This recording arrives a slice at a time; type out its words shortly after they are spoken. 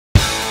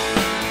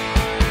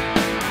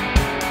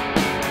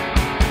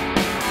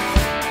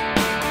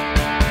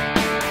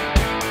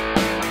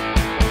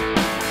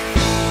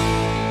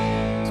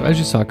as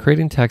you saw,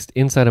 creating text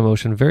inside of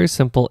Motion, very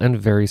simple and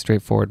very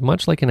straightforward,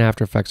 much like in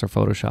After Effects or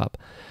Photoshop.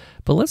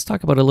 But let's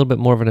talk about a little bit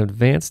more of an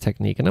advanced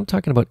technique, and I'm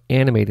talking about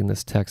animating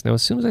this text. Now,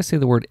 as soon as I say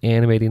the word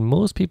animating,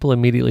 most people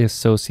immediately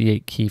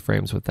associate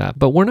keyframes with that.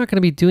 But we're not going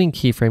to be doing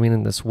keyframing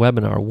in this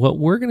webinar. What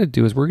we're going to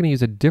do is we're going to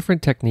use a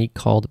different technique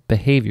called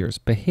behaviors.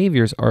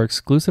 Behaviors are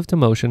exclusive to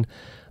Motion,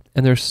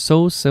 and they're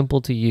so simple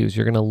to use.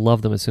 You're going to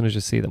love them as soon as you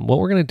see them. What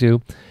we're going to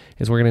do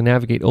is we're going to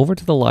navigate over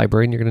to the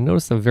library, and you're going to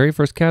notice the very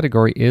first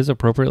category is,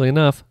 appropriately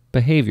enough,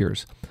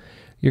 behaviors.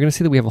 You're going to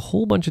see that we have a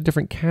whole bunch of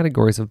different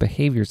categories of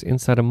behaviors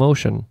inside of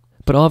Motion.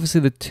 But obviously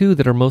the two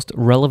that are most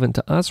relevant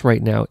to us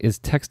right now is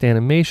text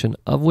animation,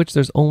 of which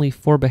there's only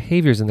 4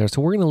 behaviors in there.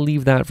 So we're going to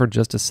leave that for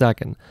just a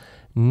second.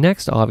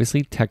 Next,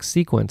 obviously, text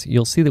sequence.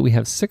 You'll see that we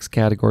have 6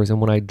 categories,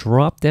 and when I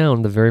drop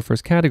down the very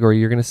first category,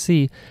 you're going to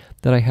see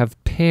that I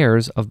have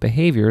pairs of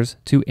behaviors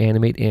to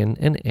animate in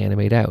and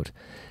animate out.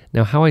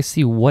 Now, how I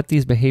see what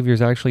these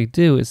behaviors actually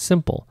do is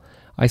simple.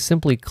 I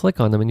simply click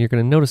on them, and you're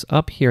going to notice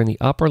up here in the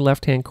upper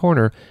left-hand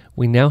corner,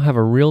 we now have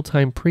a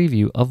real-time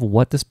preview of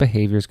what this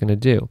behavior is going to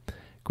do.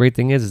 Great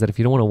thing is that if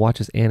you don't want to watch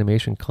this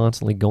animation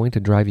constantly going to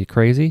drive you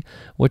crazy,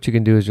 what you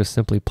can do is just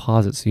simply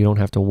pause it so you don't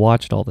have to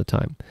watch it all the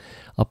time.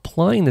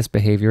 Applying this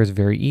behavior is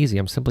very easy.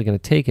 I'm simply going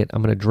to take it,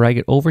 I'm going to drag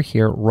it over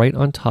here right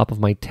on top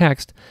of my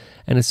text,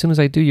 and as soon as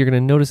I do, you're going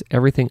to notice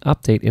everything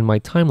update in my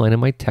timeline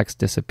and my text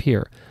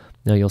disappear.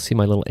 Now you'll see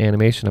my little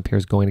animation up here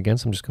is going again,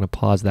 so I'm just going to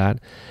pause that,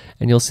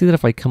 and you'll see that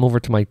if I come over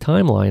to my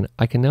timeline,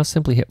 I can now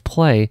simply hit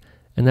play,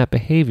 and that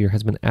behavior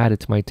has been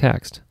added to my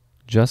text,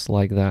 just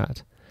like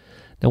that.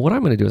 Now what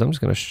I'm going to do is I'm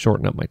just going to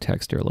shorten up my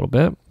text here a little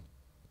bit,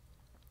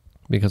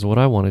 because what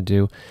I want to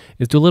do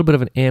is do a little bit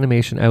of an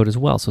animation out as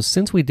well. So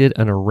since we did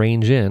an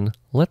arrange in,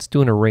 let's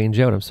do an arrange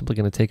out. I'm simply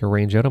going to take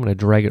arrange out. I'm going to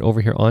drag it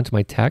over here onto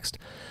my text.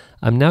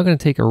 I'm now going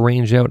to take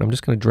arrange out. I'm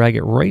just going to drag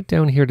it right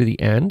down here to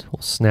the end.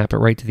 We'll snap it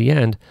right to the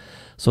end.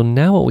 So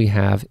now what we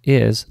have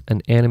is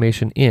an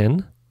animation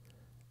in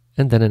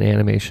and then an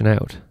animation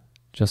out,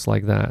 just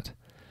like that.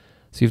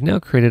 So you've now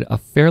created a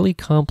fairly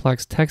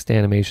complex text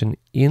animation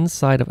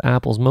inside of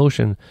Apple's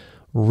Motion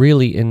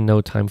really in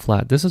no time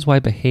flat. This is why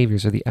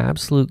behaviors are the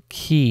absolute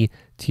key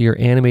to your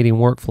animating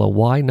workflow.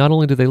 Why? Not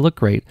only do they look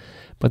great,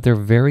 but they're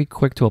very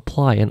quick to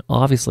apply, and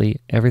obviously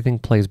everything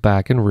plays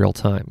back in real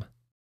time.